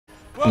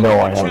No,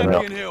 I haven't.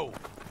 Champion Hill.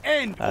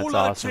 End That's all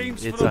other awesome.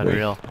 teams It's for the win.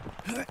 unreal.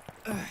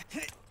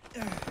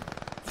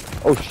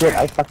 Oh shit,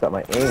 I fucked up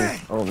my aim.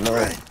 Oh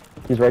no.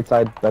 He's right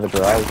side by the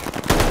garage.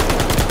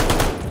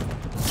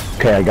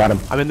 Okay, I got him.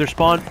 I'm in their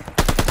spawn.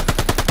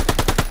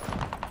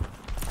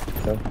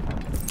 Okay.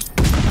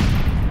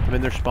 I'm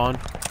in their spawn.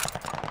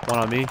 One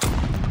on me.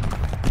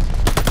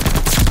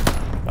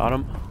 Got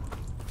him.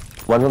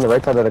 One's on the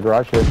right side of the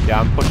garage here. Yeah,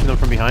 I'm pushing them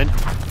from behind.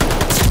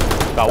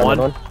 Got one.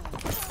 One.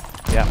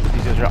 Yeah,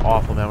 these guys are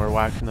awful, man. We're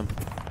waxing them.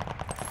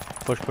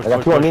 Push, push, I got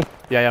push, two on push. me.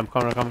 Yeah, I'm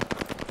coming, I'm coming.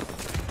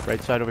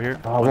 Right side over here.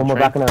 Oh, one more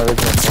back in our original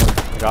spawn.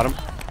 I got him.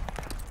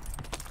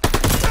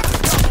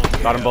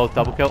 Got them both.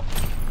 Double kill.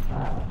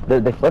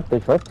 They flipped, they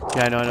flipped.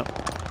 Yeah, I know, I know.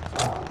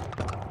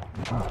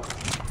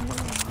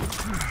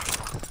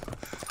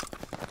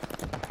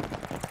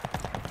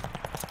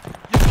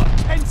 You've got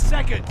 10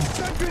 seconds.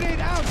 Stun grenade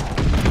out.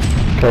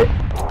 Okay,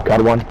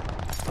 got one.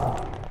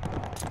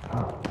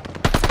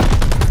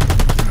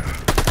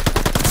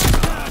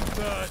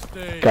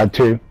 Got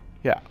two.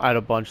 Yeah, I had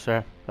a bunch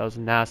there. That was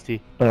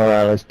nasty.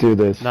 Alright, let's do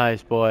this.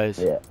 Nice, boys.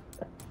 Yeah.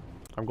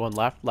 I'm going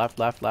left, left,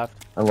 left,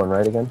 left. I'm going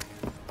right again.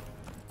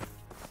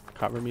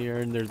 Cover me,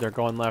 Erne. They're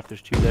going left.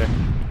 There's two there.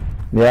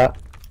 Yeah.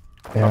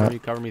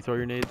 Cover me, throw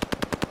your nades.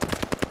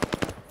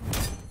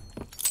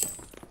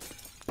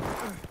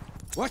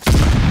 Watch.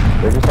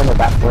 They're just on the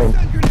back lane.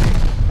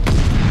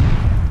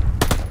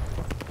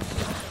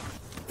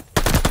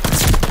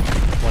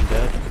 One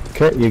dead.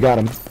 Okay, you got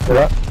him. Put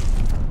up.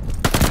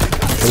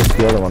 Where's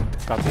the other one?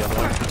 Got the other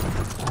one.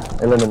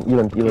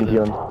 Eland.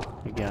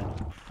 Again.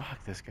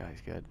 Fuck, this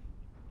guy's good.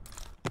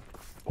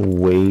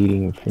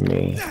 Waiting for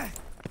me.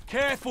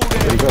 Careful there.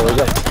 Where'd he go? Where'd he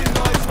go? 10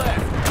 lives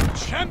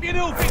left. Champion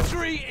Hill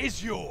victory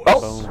is yours.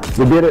 Oh,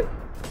 we did it.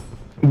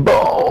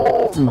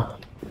 Boom.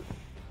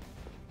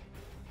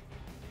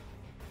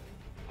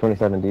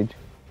 27, dude.